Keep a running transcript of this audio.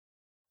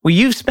Well,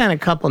 you've spent a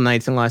couple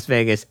nights in Las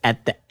Vegas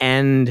at the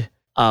end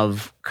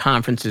of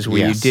conferences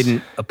where you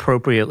didn't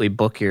appropriately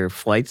book your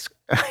flights.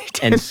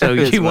 And so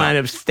you wound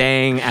up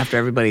staying after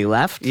everybody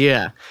left?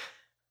 Yeah.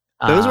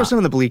 Those were some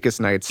of the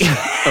bleakest nights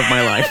of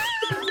my life.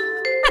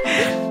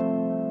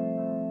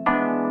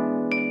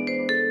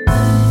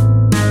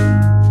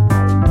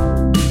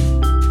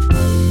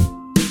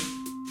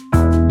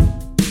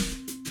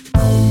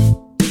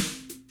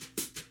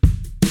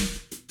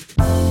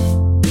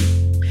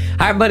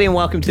 Hi, everybody, and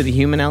welcome to The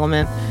Human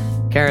Element,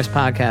 Kara's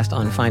podcast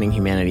on finding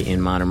humanity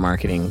in modern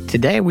marketing.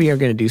 Today, we are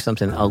going to do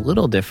something a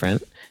little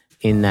different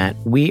in that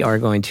we are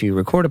going to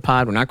record a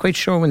pod. We're not quite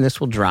sure when this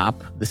will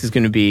drop. This is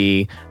going to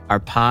be our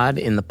pod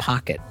in the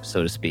pocket,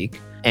 so to speak.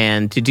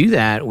 And to do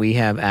that, we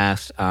have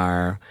asked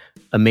our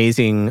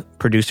amazing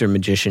producer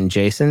magician,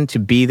 Jason, to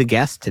be the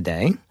guest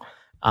today.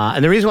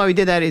 And the reason why we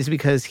did that is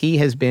because he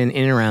has been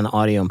in and around the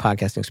audio and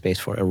podcasting space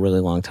for a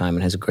really long time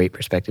and has a great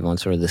perspective on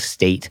sort of the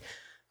state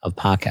of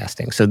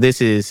podcasting. So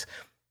this is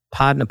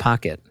Pod in a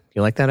Pocket.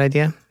 You like that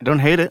idea? I don't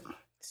hate it.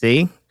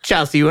 See?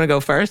 Chelsea, you want to go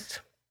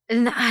first?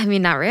 I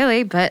mean, not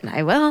really, but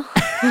I will.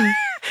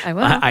 I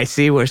will. I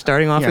see. We're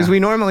starting off as we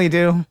normally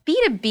do.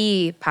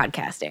 B2B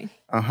podcasting.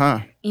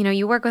 You know,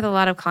 you work with a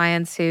lot of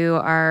clients who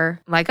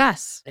are like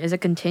us. Is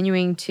it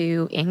continuing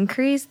to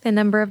increase the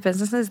number of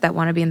businesses that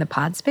want to be in the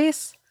pod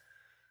space?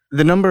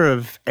 The number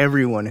of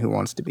everyone who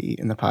wants to be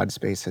in the pod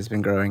space has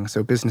been growing,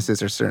 so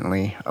businesses are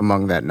certainly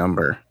among that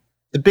number.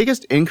 The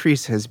biggest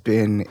increase has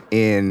been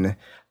in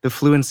the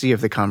fluency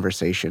of the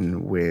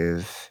conversation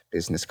with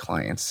business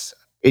clients.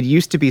 It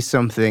used to be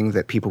something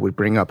that people would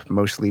bring up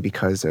mostly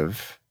because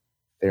of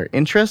their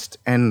interest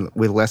and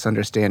with less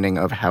understanding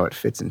of how it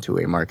fits into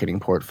a marketing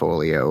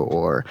portfolio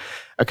or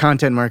a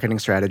content marketing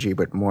strategy,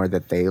 but more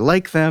that they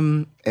like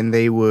them and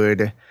they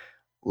would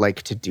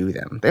like to do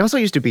them. They also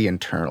used to be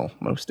internal,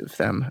 most of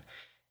them.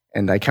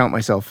 And I count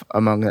myself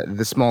among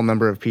the small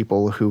number of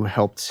people who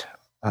helped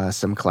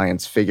some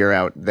clients figure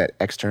out that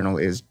external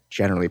is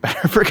generally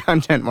better for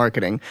content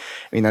marketing.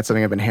 I mean, that's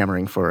something I've been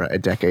hammering for a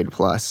decade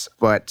plus.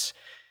 But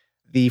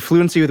the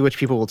fluency with which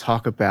people will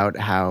talk about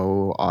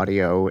how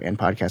audio and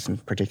podcasts in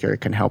particular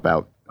can help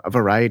out a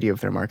variety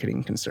of their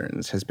marketing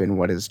concerns has been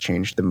what has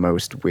changed the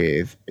most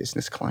with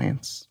business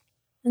clients.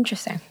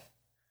 Interesting.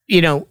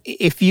 You know,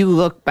 if you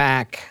look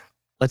back,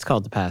 let's call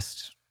it the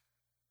past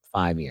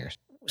 5 years,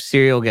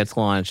 Serial gets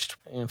launched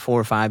 4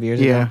 or 5 years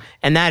ago.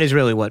 And that is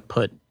really what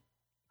put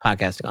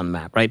podcasting on the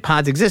map, right?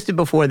 Pods existed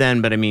before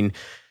then, but I mean,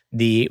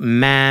 the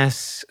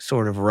mass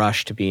sort of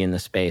rush to be in the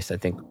space, I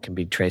think, can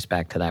be traced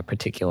back to that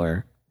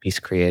particular piece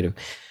of creative.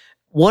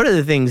 What are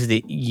the things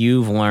that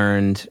you've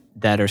learned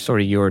that are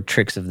sort of your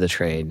tricks of the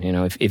trade? You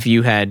know, if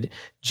you had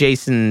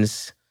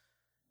Jason's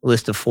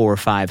list of 4 or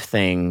 5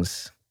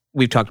 things,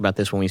 we've talked about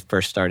this when we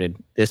first started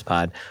this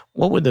pod,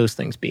 what would those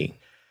things be?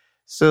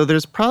 So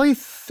there's probably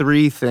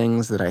 3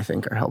 things that I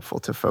think are helpful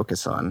to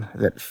focus on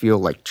that feel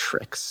like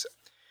tricks.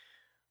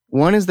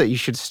 One is that you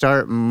should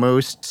start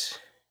most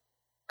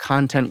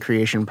content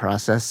creation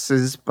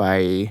processes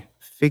by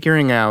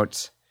figuring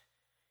out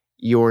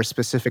your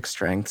specific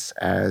strengths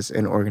as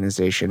an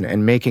organization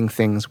and making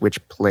things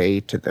which play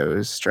to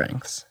those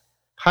strengths.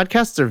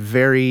 Podcasts are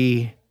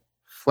very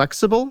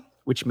flexible,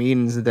 which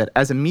means that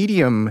as a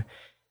medium,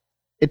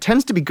 it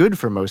tends to be good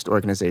for most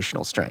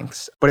organizational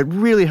strengths, but it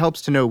really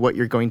helps to know what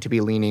you're going to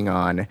be leaning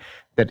on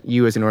that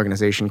you as an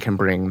organization can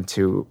bring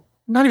to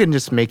not even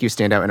just make you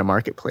stand out in a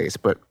marketplace,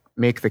 but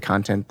make the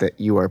content that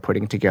you are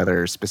putting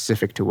together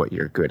specific to what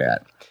you're good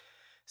at.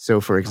 So,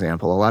 for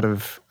example, a lot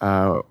of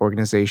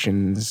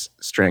organizations'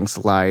 strengths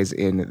lies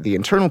in the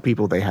internal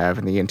people they have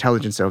and the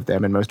intelligence of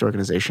them, and most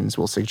organizations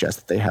will suggest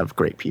that they have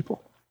great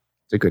people.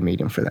 It's a good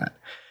medium for that.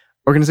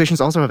 Organizations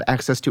also have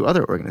access to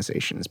other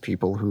organizations,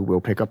 people who will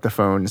pick up the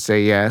phone,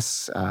 say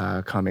yes,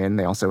 come in.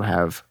 They also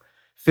have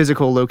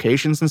physical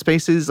locations and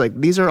spaces. Like,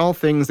 these are all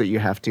things that you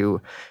have to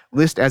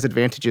list as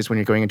advantages when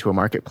you're going into a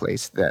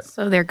marketplace.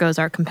 So there goes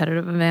our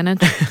competitive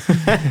advantage.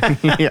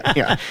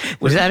 Yeah.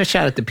 Was that a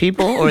shot at the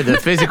people or the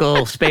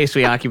physical space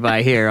we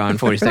occupy here on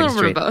 42nd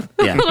Street? Both.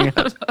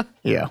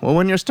 Yeah. Well,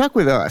 when you're stuck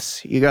with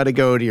us, you got to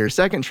go to your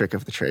second trick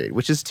of the trade,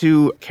 which is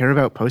to care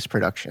about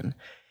post-production.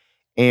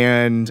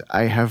 And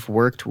I have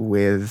worked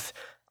with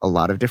a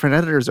lot of different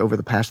editors over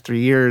the past 3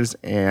 years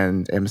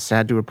and am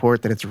sad to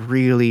report that it's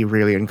really,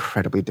 really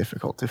incredibly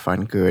difficult to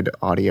find good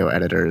audio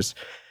editors.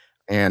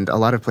 And a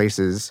lot of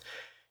places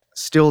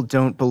still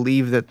don't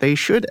believe that they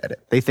should edit.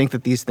 They think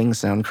that these things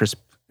sound crisp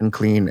and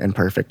clean and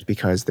perfect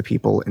because the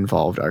people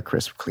involved are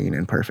crisp, clean,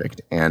 and perfect.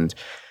 And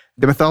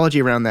the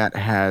mythology around that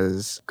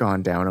has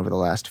gone down over the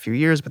last few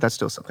years, but that's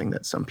still something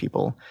that some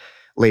people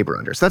labor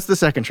under. So that's the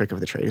second trick of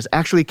the trade, is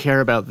actually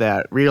care about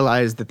that.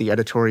 Realize that the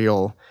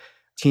editorial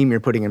team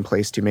you're putting in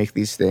place to make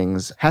these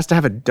things has to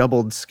have a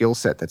doubled skill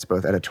set that's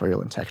both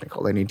editorial and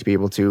technical. They need to be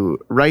able to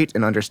write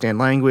and understand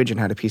language and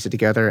how to piece it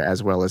together,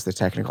 as well as the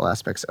technical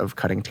aspects of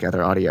cutting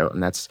together audio.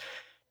 And that's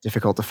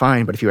difficult to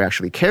find, but if you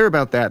actually care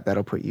about that,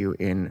 that'll put you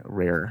in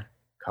rare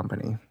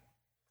company.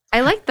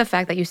 I like the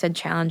fact that you said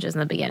challenges in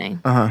the beginning.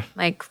 Uh-huh.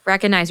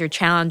 Recognize your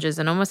challenges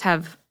and almost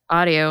have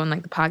audio and the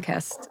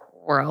podcast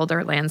world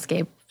or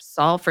landscape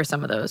solve for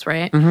some of those,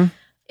 right? Mm-hmm.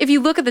 If you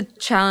look at the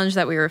challenge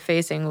that we were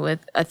facing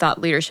with a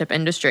thought leadership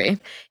industry,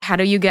 how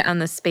do you get on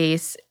the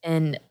space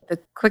in the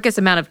quickest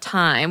amount of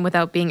time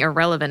without being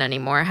irrelevant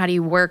anymore? How do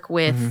you work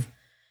with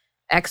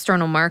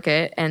external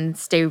market and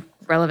stay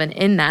relevant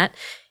in that?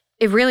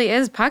 It really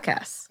is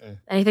podcasts. And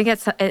I think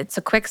it's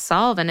a quick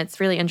solve. And it's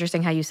really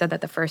interesting how you said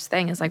that the first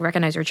thing is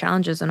recognize your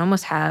challenges and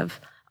almost have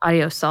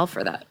audio solve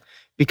for that.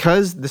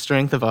 Because the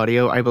strength of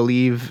audio, I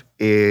believe,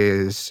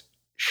 is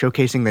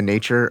showcasing the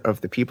nature of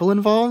the people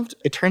involved.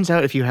 It turns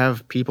out if you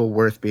have people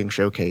worth being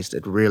showcased,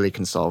 it really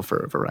can solve for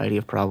a variety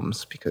of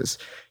problems because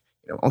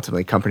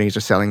ultimately companies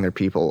are selling their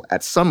people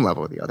at some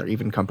level or the other.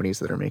 Even companies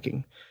that are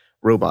making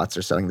robots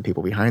are selling the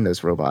people behind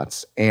those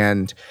robots.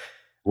 And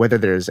whether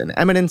there's an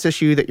eminence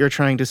issue that you're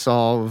trying to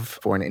solve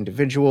for an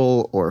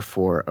individual or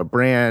for a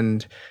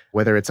brand,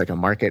 whether it's a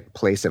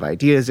marketplace of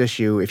ideas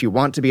issue, if you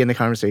want to be in the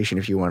conversation,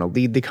 if you want to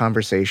lead the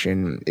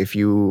conversation, if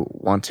you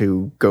want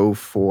to go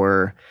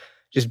for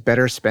just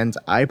better spent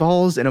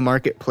eyeballs in a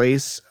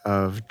marketplace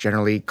of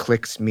generally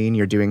clicks mean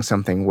you're doing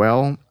something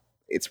well,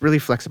 it's really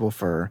flexible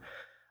for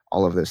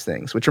all of those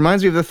things, which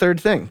reminds me of the third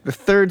thing. The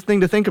third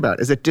thing to think about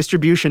is that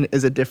distribution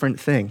is a different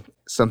thing,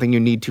 something you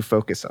need to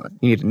focus on.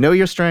 You need to know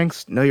your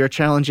strengths, know your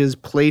challenges,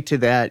 play to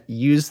that,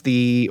 use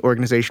the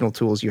organizational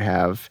tools you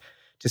have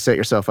to set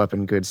yourself up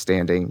in good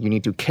standing. You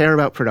need to care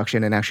about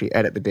production and actually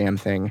edit the damn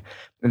thing.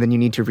 And then you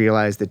need to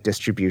realize that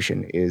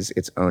distribution is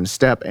its own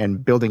step,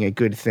 and building a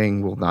good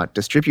thing will not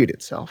distribute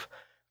itself.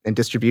 And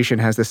distribution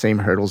has the same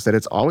hurdles that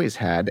it's always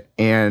had,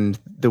 and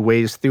the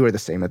ways through are the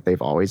same that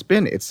they've always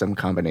been. It's some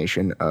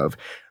combination of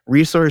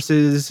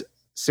resources,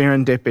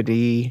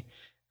 serendipity,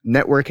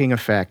 networking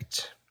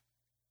effect,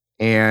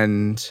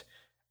 and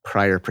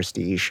prior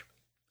prestige.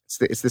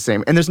 It's the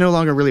same. And there's no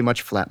longer really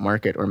much flat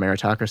market or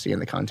meritocracy in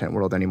the content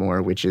world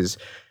anymore, which is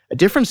a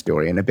different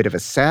story and a bit of a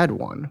sad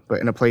one.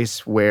 But in a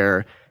place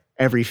where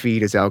every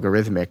feed is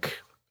algorithmic,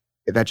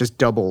 that just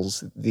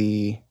doubles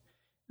the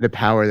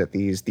power that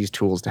these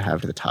tools to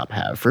have to the top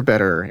have, for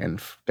better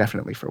and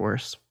definitely for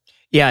worse.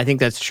 Yeah, I think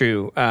that's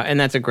true. And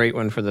that's a great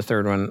one for the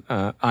third one.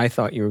 I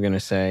thought you were going to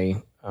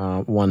say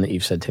one that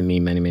you've said to me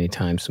many, many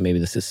times. So maybe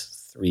this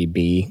is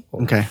 3B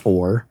or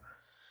 4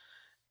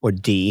 or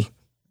D.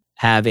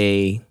 Have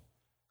a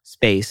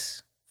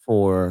space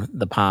for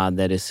the pod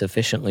that is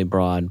sufficiently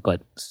broad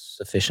but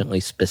sufficiently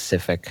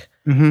specific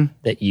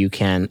that you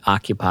can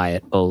occupy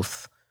it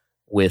both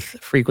with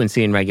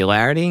frequency and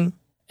regularity,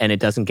 and it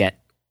doesn't get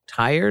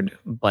tired,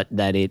 but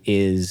that it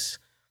is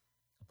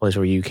a place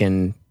where you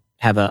can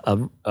have a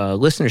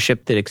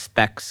listenership that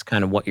expects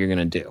kind of what you're going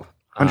to do.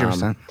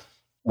 100%.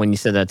 When you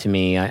said that to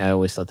me, I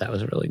always thought that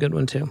was a really good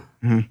one too.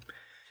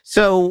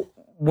 So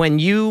when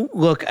you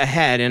look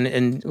ahead,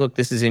 and look,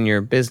 this is in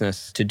your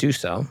business to do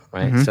so,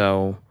 right?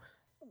 So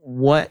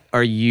what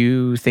are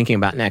you thinking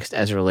about next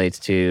as it relates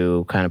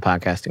to kind of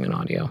podcasting and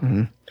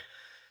audio?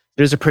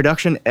 There's a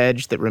production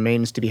edge that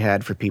remains to be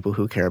had for people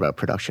who care about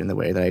production the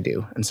way that I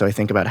do. And so I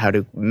think about how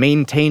to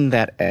maintain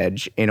that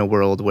edge in a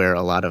world where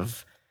a lot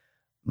of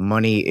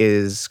money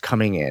is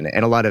coming in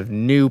and a lot of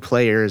new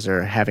players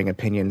are having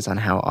opinions on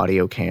how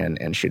audio can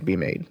and should be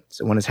made.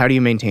 So one is, how do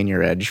you maintain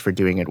your edge for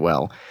doing it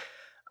well?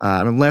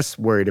 I'm less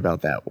worried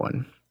about that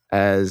one.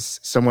 As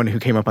someone who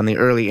came up on the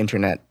early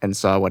internet and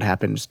saw what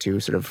happened to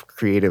sort of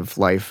creative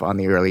life on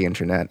the early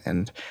internet,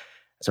 and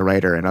as a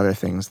writer and other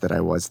things that I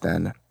was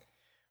then,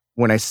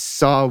 when I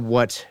saw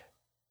what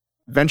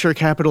venture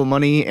capital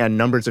money and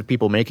numbers of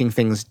people making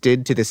things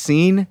did to the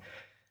scene,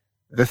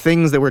 the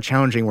things that were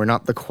challenging were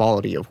not the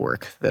quality of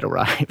work that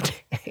arrived.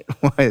 It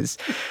was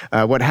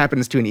what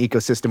happens to an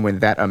ecosystem when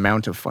that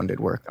amount of funded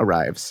work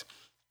arrives.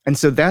 And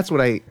so that's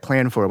what I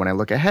plan for when I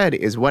look ahead,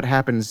 is what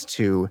happens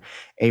to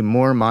a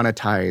more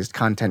monetized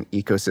content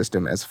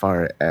ecosystem as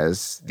far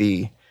as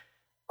the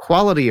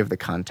quality of the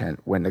content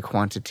when the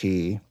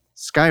quantity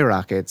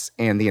skyrockets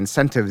and the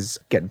incentives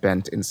get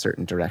bent in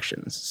certain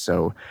directions.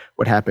 So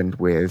what happened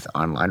with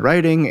online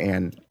writing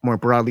and, more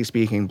broadly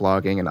speaking,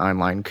 blogging and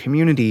online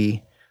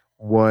community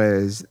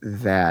was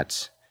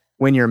that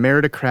when your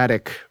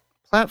meritocratic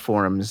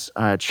platforms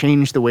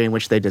change the way in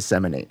which they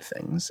disseminate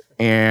things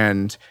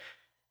and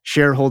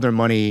shareholder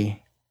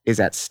money is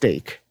at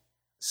stake,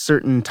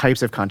 certain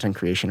types of content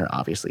creation are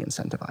obviously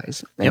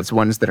incentivized. And it's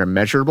ones that are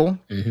measurable.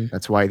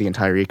 That's why the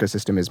entire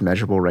ecosystem is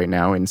measurable right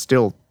now in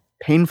still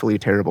painfully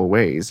terrible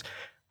ways,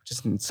 which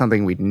isn't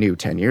something we knew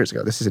 10 years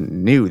ago. This isn't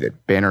new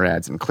that banner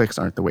ads and clicks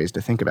aren't the ways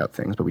to think about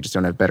things, but we just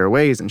don't have better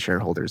ways, and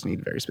shareholders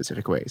need very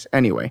specific ways.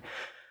 Anyway,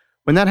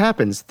 when that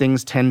happens,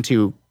 things tend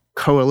to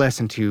coalesce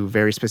into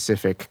very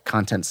specific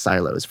content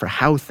silos for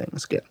how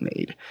things get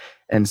made.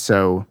 And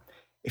so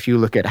if you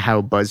look at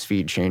how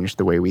BuzzFeed changed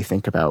the way we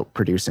think about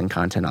producing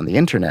content on the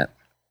internet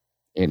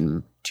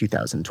in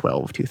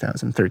 2012,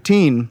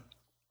 2013,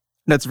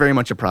 that's very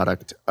much a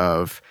product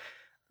of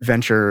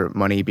venture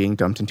money being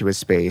dumped into a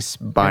space,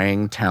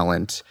 buying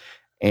talent,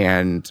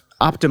 and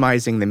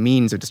optimizing the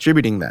means of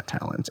distributing that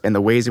talent and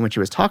the ways in which it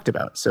was talked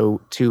about.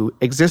 So to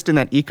exist in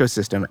that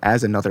ecosystem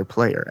as another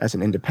player, as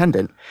an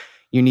independent,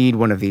 you need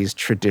one of these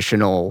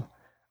traditional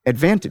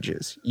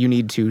advantages. You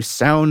need to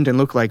sound and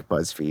look like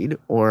BuzzFeed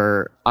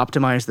or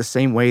optimize the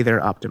same way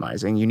they're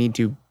optimizing. You need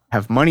to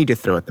have money to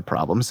throw at the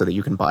problem so that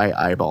you can buy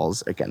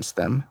eyeballs against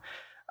them.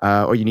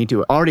 Or you need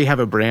to already have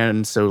a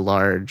brand so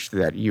large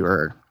that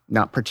you're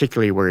not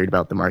particularly worried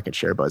about the market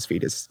share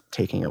BuzzFeed is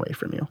taking away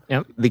from you.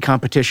 Yep. The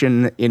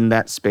competition in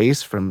that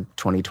space from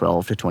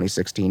 2012 to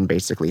 2016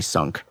 basically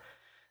sunk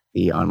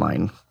the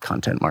online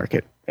content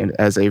market and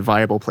as a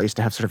viable place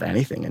to have sort of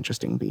anything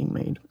interesting being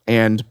made.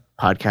 And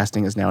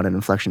podcasting is now at an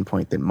inflection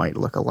point that might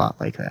look a lot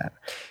like that.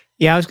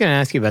 Yeah, I was going to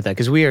ask you about that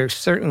because we are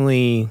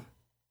certainly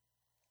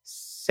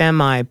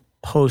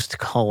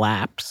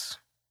semi-post-collapse.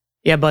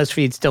 Yeah,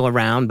 BuzzFeed's still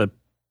around, but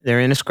they're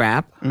in a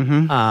scrap.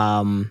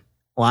 Mm-hmm.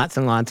 Lots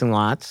and lots and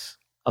lots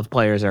of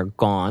players are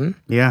gone.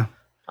 Yeah.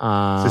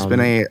 So it's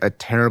been a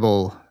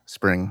terrible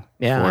spring.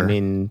 Yeah, I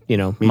mean,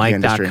 industry.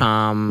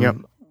 Mike.com. Yep.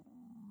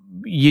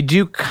 You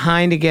do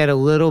kind of get a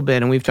little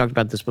bit, and we've talked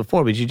about this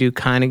before, but you do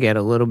kind of get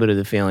a little bit of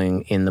the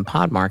feeling in the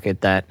pod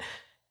market that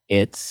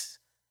it's,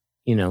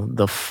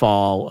 the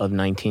fall of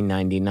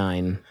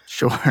 1999.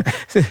 Sure. /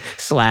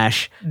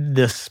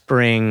 the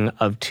spring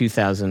of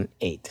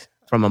 2008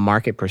 from a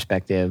market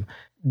perspective.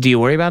 Do you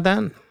worry about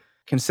that?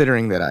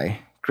 Considering that I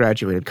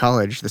graduated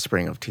college the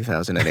spring of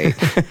 2008.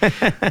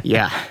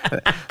 Yeah,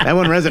 that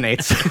one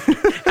resonates.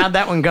 How'd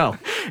that one go?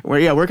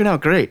 Well, working out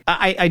great.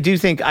 I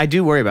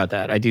do worry about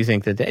that. I do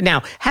think that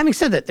now, having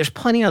said that, there's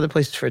plenty of other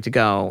places for it to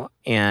go.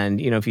 And,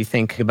 if you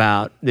think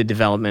about the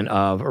development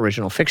of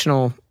original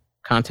fictional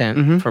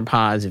content for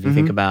pods, if you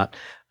think about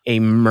a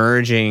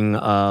merging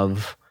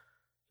of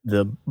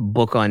the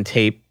book on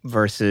tape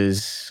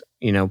versus,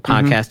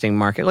 podcasting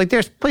market, like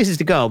there's places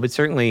to go, but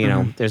certainly,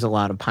 there's a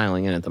lot of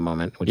piling in at the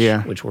moment,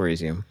 which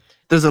worries you.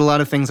 There's a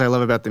lot of things I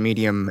love about the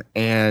medium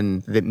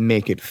and that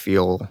make it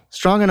feel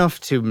strong enough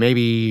to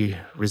maybe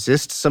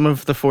resist some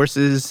of the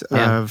forces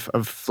of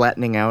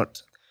flattening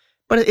out.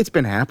 But it's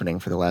been happening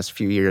for the last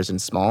few years in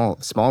small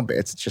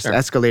bits. It's just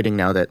escalating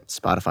now that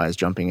Spotify is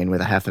jumping in with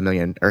 $500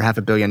 million or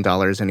 $500 million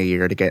in a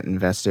year to get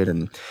invested.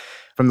 And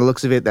from the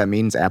looks of it, that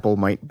means Apple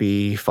might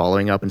be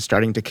following up and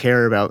starting to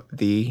care about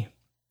the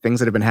things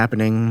that have been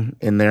happening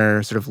in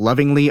their sort of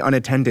lovingly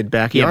unattended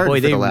backyard for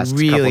the last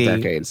couple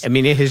decades. I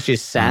mean, it has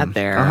just sat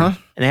there and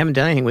they haven't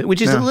done anything with it,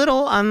 which is a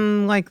little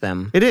unlike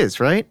them. It is,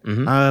 right?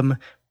 Mm-hmm.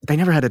 They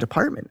never had a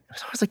department. It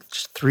was always like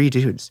just 3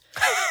 dudes.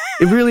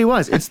 It really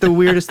was. It's the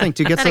weirdest thing.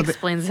 To get that something,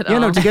 explains it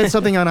all. To get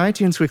something on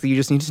iTunes quickly, you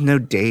just need to know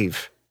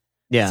Dave.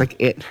 Yeah. It's like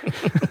it.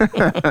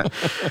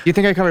 Do you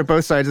think I covered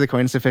both sides of the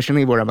coin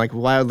sufficiently where I'm like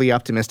wildly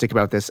optimistic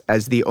about this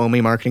as the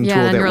only marketing tool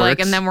that works?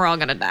 and then we're all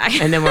going to die.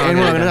 And then we're all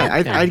going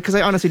to die. Because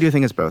I honestly do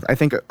think it's both. I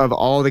think of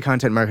all the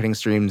content marketing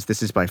streams,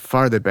 this is by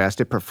far the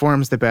best. It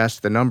performs the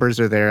best. The numbers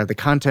are there. The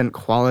content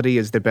quality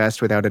is the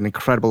best without an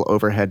incredible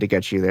overhead to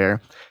get you there.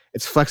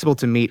 It's flexible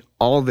to meet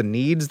all the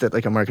needs that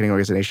like a marketing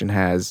organization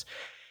has.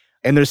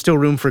 And there's still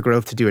room for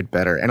growth to do it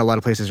better. And a lot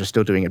of places are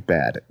still doing it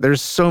bad.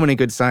 There's so many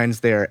good signs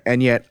there.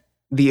 And yet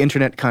the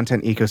internet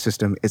content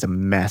ecosystem is a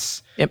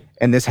mess. Yep.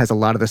 And this has a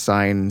lot of the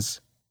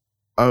signs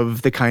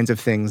of the kinds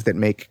of things that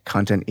make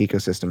content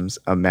ecosystems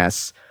a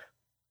mess.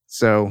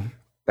 So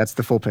that's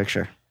the full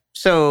picture.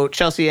 So,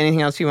 Chelsea,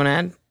 anything else you want to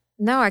add?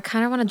 No, I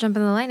kind of want to jump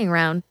in the lightning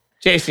round.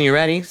 Jason, you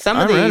ready?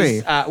 I'm ready.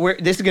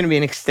 This is going to be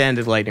an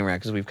extended lightning round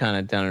because we've kind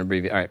of done an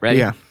abbreviation. All right, ready?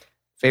 Yeah.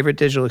 Favorite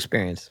digital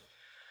experience?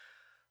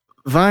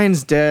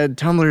 Vine's dead.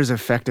 Tumblr's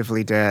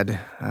effectively dead.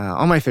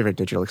 All my favorite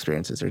digital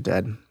experiences are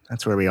dead.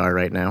 That's where we are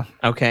right now.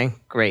 Okay,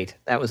 great.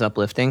 That was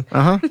uplifting.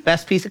 Uh-huh.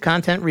 Best piece of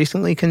content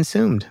recently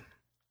consumed?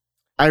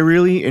 I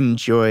really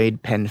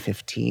enjoyed Pen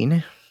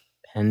 15.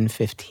 Pen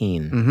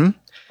 15. Mm-hmm.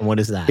 And what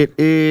is that?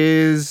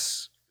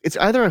 It's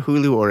either a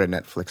Hulu or a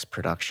Netflix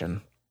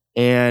production.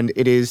 And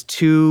it is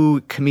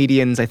 2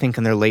 comedians, I think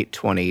in their late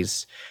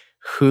 20s,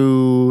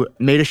 who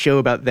made a show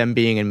about them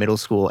being in middle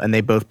school, and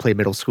they both play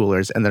middle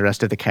schoolers, and the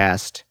rest of the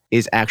cast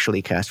is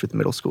actually cast with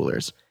middle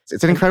schoolers.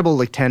 It's an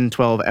incredible 10,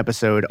 12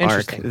 episode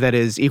arc that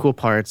is equal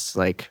parts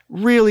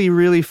really,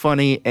 really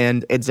funny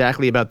and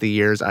exactly about the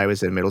years I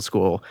was in middle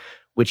school,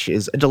 which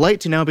is a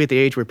delight to now be at the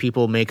age where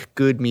people make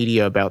good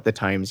media about the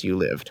times you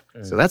lived.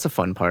 So that's a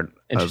fun part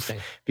of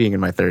being in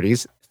my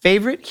 30s.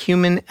 Favorite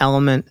Human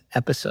Element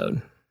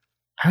episode?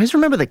 I always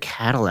remember the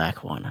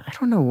Cadillac one. I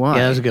don't know why.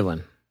 Yeah, that was a good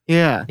one.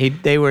 Yeah.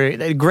 They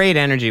were great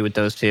energy with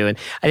those two. And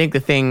I think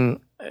the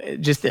thing,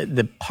 just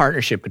the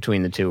partnership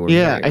between the two were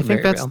I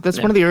think that's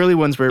one of the early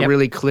ones where it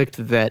really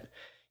clicked that,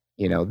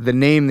 the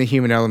name The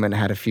Human Element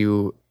had a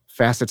few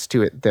facets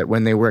to it that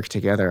when they work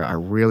together are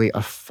really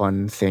a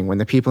fun thing. When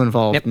the people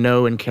involved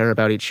know and care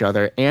about each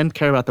other and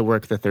care about the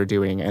work that they're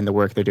doing and the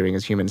work they're doing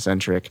is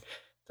human-centric,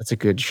 that's a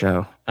good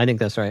show. I think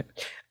that's right.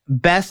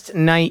 Best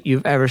night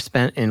you've ever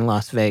spent in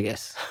Las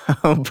Vegas?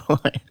 Oh,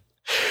 boy.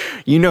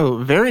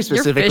 Very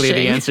specifically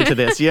the answer to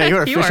this. Yeah, you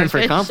are fishing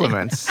for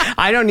compliments.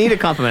 I don't need a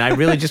compliment. I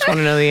really just want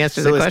to know the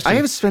answer to the question. I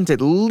have spent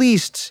at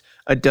least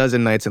a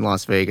dozen nights in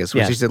Las Vegas,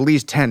 which is at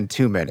least 10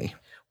 too many.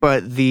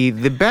 But the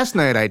best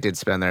night I did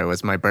spend there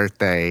was my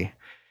birthday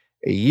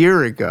a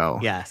year ago.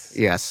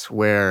 Yes,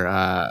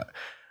 where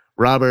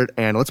Robert,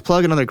 and let's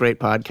plug another great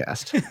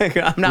podcast.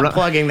 I'm not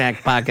plugging that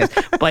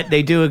podcast, but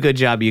they do a good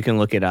job. You can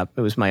look it up.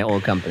 It was my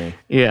old company.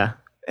 Yeah,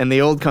 and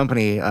the old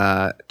company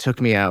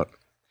took me out.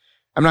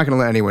 I'm not going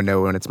to let anyone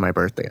know when it's my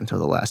birthday until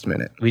the last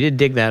minute. We did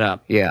dig that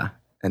up. Yeah,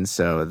 and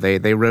so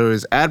they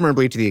rose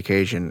admirably to the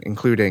occasion,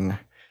 including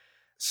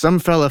some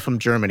fella from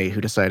Germany who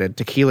decided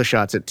tequila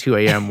shots at 2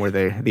 a.m. were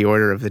the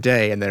order of the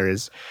day, and there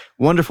is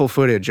wonderful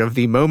footage of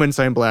the moments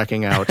I'm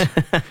blacking out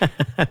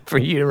for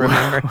you to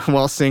remember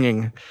while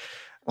singing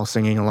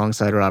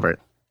alongside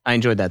Robert. I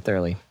enjoyed that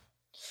thoroughly.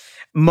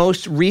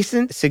 Most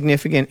recent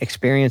significant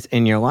experience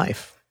in your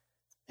life?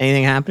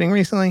 Anything happening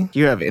recently?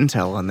 You have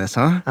intel on this,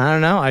 huh? I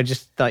don't know. I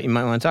just thought you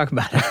might want to talk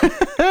about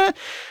it.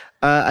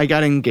 I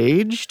got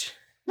engaged.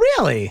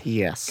 Really?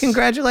 Yes.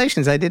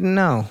 Congratulations. I didn't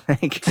know.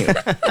 Thank you.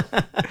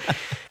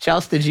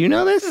 Chelsea, did you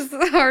know this?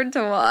 It's hard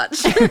to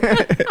watch.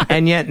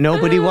 And yet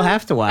nobody will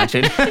have to watch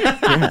it.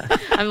 Yeah.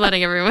 I'm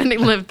letting everyone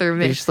live through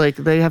me. It's just like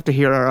they have to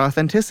hear our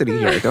authenticity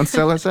here. Don't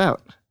sell us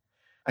out.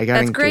 I got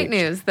That's engaged. Great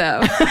news,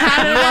 though.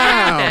 How did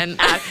that happen?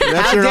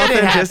 That's How your did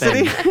it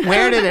authenticity? happen?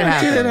 Where did it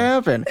happen? How did it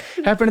happen?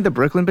 Happened at the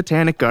Brooklyn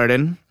Botanic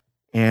Garden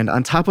and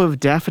on top of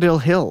Daffodil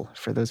Hill,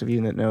 for those of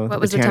you that know What the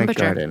was the Botanic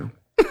temperature?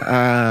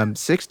 Garden.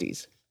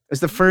 60s. It was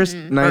the first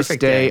nice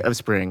Perfect day day of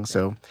spring.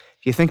 So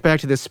if you think back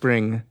to this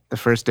spring, the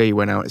first day you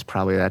went out is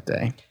probably that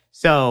day.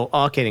 So,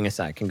 all kidding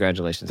aside,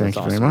 congratulations. Thank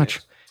That's you awesome very much.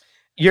 news.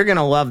 You're going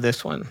to love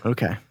this one.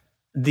 Okay.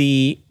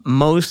 The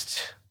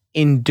most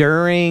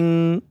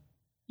enduring,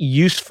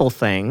 useful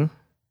thing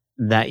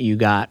that you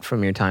got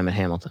from your time at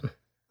Hamilton?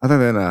 Other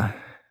than a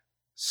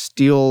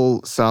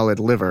steel solid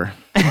liver.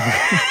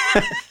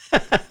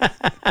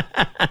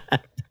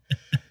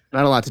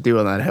 Not a lot to do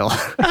on that hill.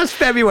 That was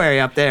February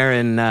up there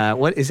in,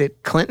 what is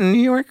it, Clinton, New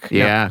York?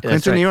 Yeah, No, Clinton,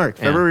 that's right. New York.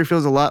 Yeah. February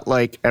feels a lot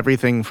like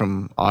everything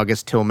from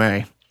August till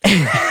May.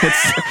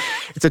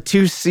 It's a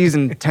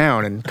 2-season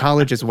town, and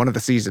college is one of the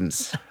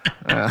seasons.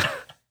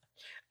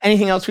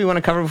 Anything else we want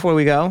to cover before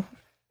we go?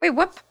 Wait,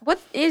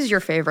 what is your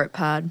favorite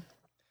pod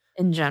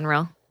in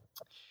general?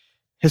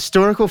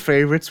 Historical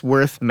favorites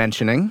worth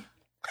mentioning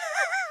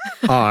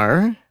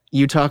are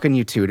You Talk and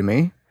U2 to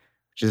Me,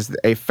 which is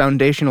a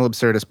foundational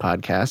absurdist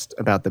podcast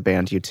about the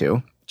band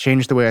U2.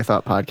 Changed the way I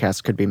thought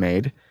podcasts could be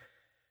made.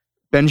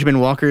 Benjamin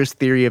Walker's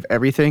Theory of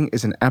Everything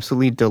is an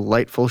absolutely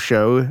delightful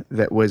show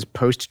that was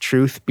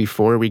post-truth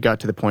before we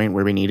got to the point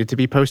where we needed to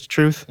be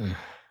post-truth.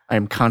 I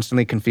am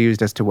constantly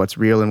confused as to what's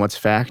real and what's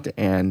fact,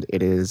 and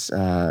it is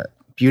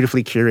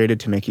beautifully curated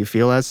to make you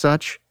feel as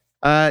such.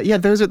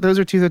 Those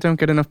are two that don't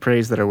get enough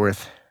praise that are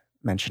worth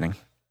mentioning.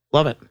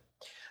 Love it.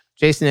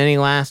 Jason, any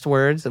last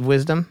words of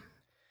wisdom?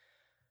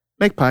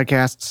 Make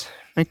podcasts.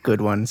 Make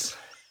good ones.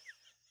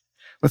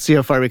 Let's see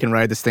how far we can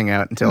ride this thing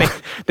out until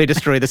they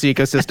destroy this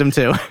ecosystem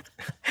too.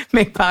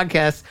 Make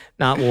podcasts,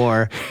 not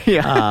war.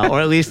 Yeah.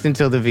 Or at least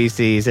until the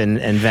VCs and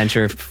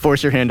venture.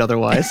 Force your hand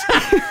otherwise.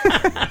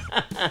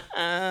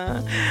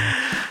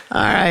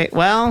 All right.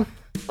 Well,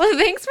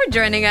 Thanks for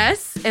joining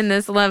us in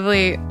this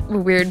lovely,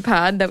 weird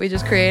pod that we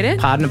just created.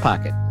 pod in a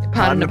pocket.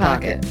 Pod in a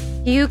pocket.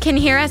 You can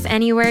hear us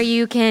anywhere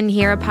you can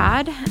hear a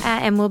pod,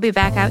 and we'll be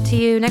back out to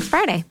you next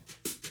Friday.